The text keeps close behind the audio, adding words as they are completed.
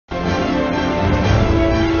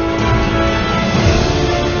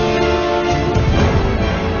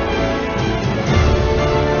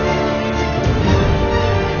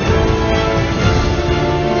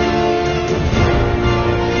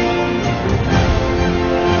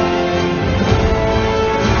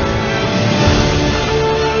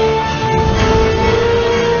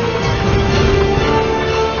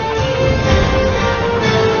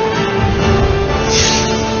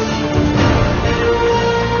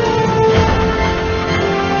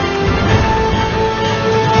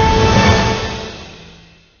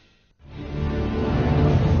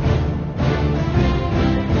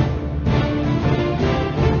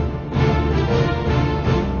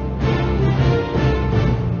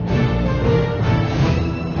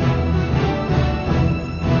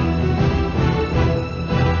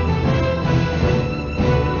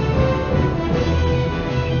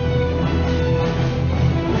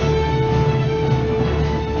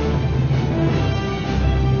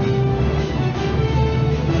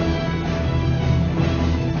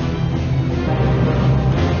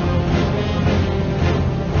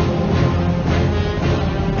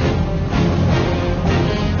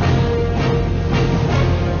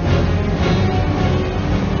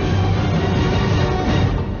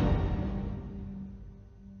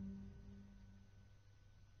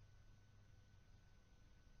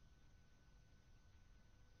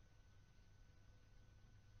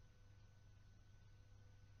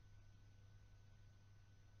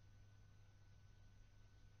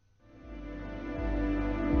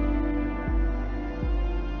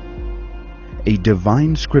A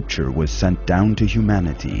divine scripture was sent down to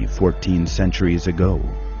humanity 14 centuries ago.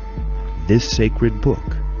 This sacred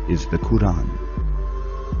book is the Quran.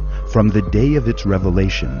 From the day of its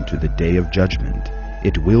revelation to the day of judgment,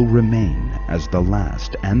 it will remain as the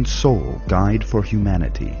last and sole guide for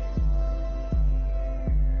humanity.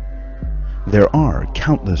 There are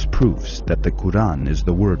countless proofs that the Quran is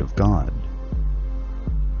the Word of God.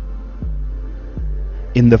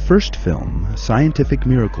 In the first film, scientific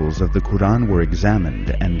miracles of the Quran were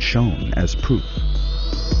examined and shown as proof.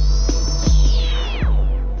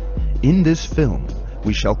 In this film,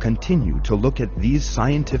 we shall continue to look at these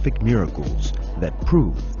scientific miracles that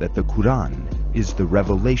prove that the Quran is the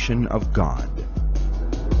revelation of God.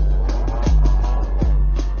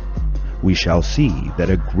 We shall see that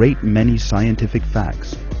a great many scientific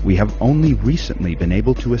facts we have only recently been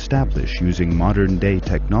able to establish using modern-day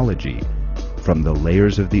technology, from the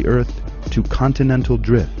layers of the Earth to continental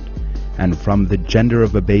drift, and from the gender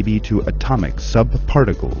of a baby to atomic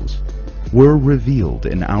subparticles, were revealed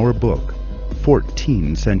in our book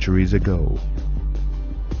 14 centuries ago.